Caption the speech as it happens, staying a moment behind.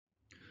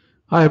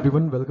Hi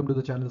everyone, welcome to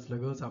the channel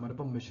Sluggers. I'm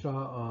Anupam Mishra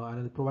and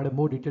I'll provide a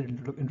more detailed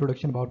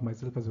introduction about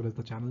myself as well as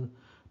the channel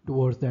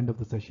towards the end of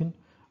the session.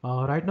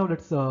 Right now,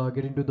 let's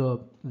get into the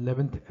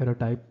 11th error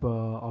type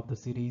of the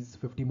series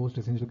 50 most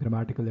essential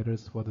grammatical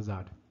errors for the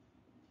XAT.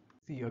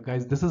 See,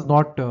 guys, this is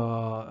not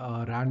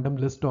a random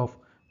list of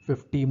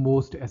 50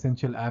 most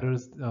essential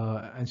errors,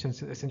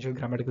 essential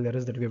grammatical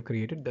errors that we have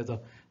created. There's a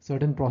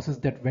certain process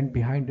that went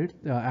behind it.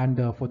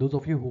 And for those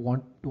of you who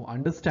want to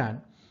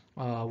understand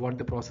what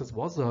the process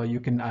was,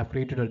 I've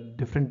created a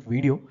different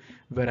video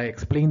where I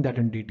explain that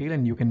in detail,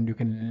 and you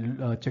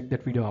can check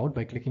that video out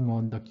by clicking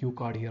on the cue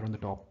card here on the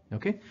top.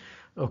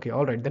 Okay,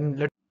 all right. Then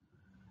let's.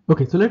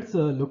 Okay, so let's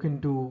look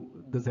into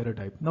this error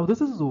type. Now,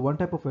 this is one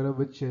type of error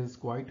which is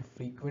quite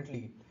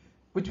frequently,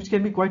 which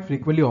can be quite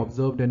frequently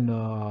observed in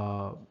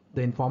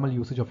the informal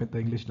usage of the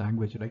English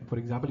language. Like, for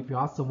example, if you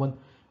ask someone,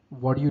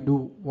 "What do you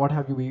do? What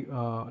have you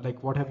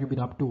been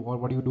up to, or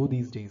what do you do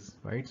these days?"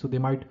 Right? So they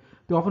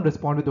often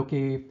respond with,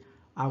 "Okay,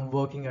 I'm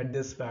working at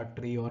this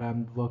factory, or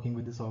I'm working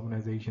with this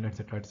organization,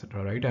 etc.,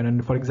 etc." Right? And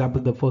then, for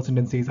example, the first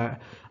sentence says,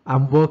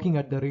 I'm working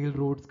at the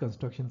railroads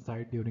construction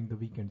site during the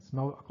weekends."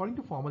 Now, according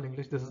to formal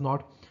English, this is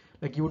not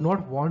like you would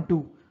not want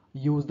to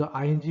use the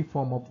ing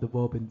form of the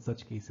verb in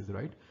such cases,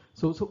 right?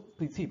 So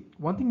see,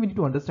 one thing we need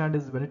to understand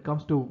is when it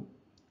comes to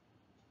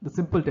the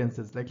simple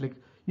tenses, like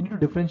you need to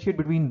differentiate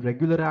between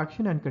regular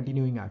action and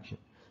continuing action.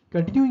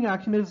 Continuing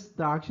action is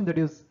the action that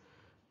is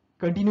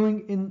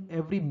continuing in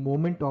every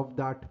moment of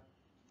that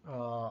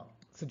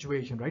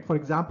situation, right? For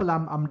example,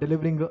 I'm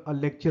delivering a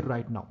lecture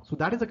right now, so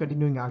that is a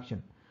continuing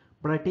action.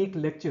 But I take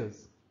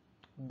lectures,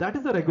 that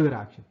is a regular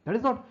action. That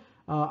is not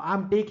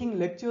I'm taking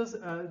lectures.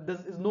 There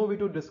is no way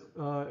to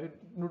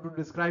to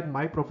describe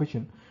my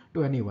profession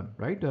to anyone,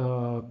 right?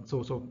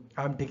 So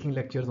I'm taking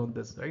lectures on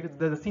this, right?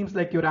 It seems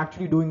like you're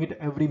actually doing it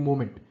every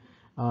moment,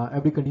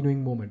 every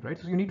continuing moment, right?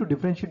 So you need to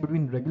differentiate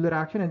between regular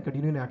action and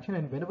continuing action.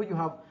 And whenever you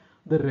have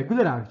the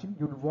regular action,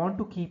 you'd want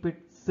to keep it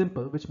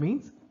simple, which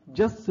means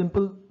just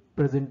simple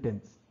present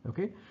tense.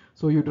 Okay,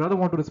 so you'd rather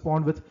want to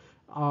respond with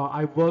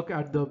I work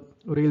at the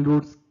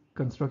railroads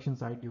construction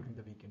site during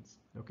the weekends.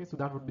 Okay, so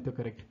that would be the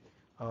correct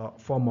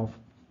form of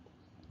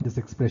this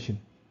expression.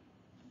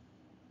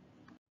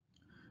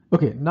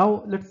 Okay,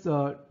 now let's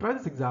try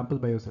this example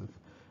by yourself.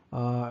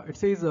 It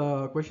says,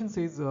 question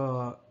says,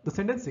 the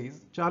sentence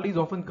says, Charlie is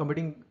often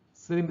committing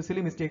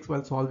silly mistakes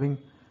while solving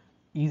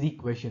easy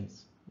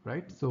questions,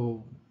 right?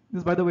 So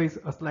this, by the way, is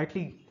a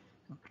slightly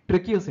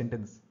trickier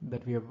sentence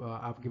that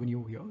I've given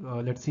you here.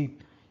 Let's see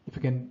if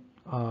you can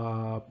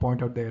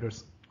point out the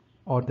errors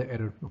or the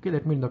error. Okay,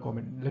 let me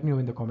know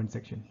in the comment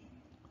section.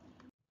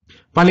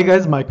 Finally,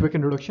 guys, my quick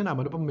introduction. I'm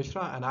Anupam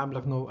Mishra and I'm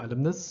Lucknow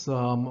alumnus.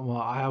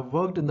 I have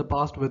worked in the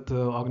past with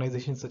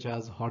organizations such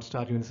as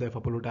Hotstar, UNICEF,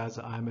 Apollo TAS,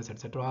 IMS,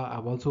 etc.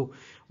 I've also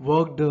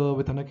worked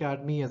with an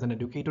academy as an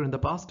educator in the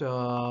past,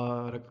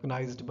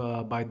 recognized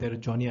by their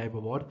Johnny Ive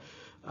Award.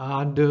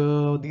 And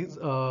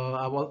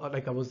I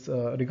was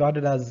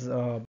regarded as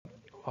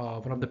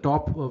one of the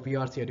top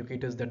VRC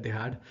educators that they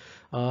had.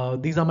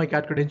 These are my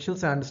CAT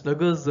credentials, and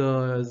Sluggers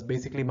is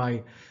basically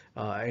my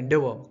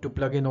endeavor to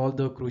plug in all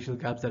the crucial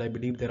gaps that I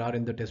believe there are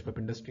in the test prep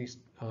industry,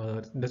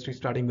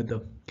 starting with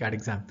the CAT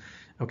exam.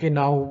 Okay,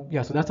 now,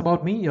 yeah, so that's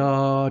about me.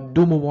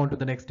 Do move on to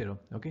the next error.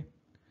 Okay.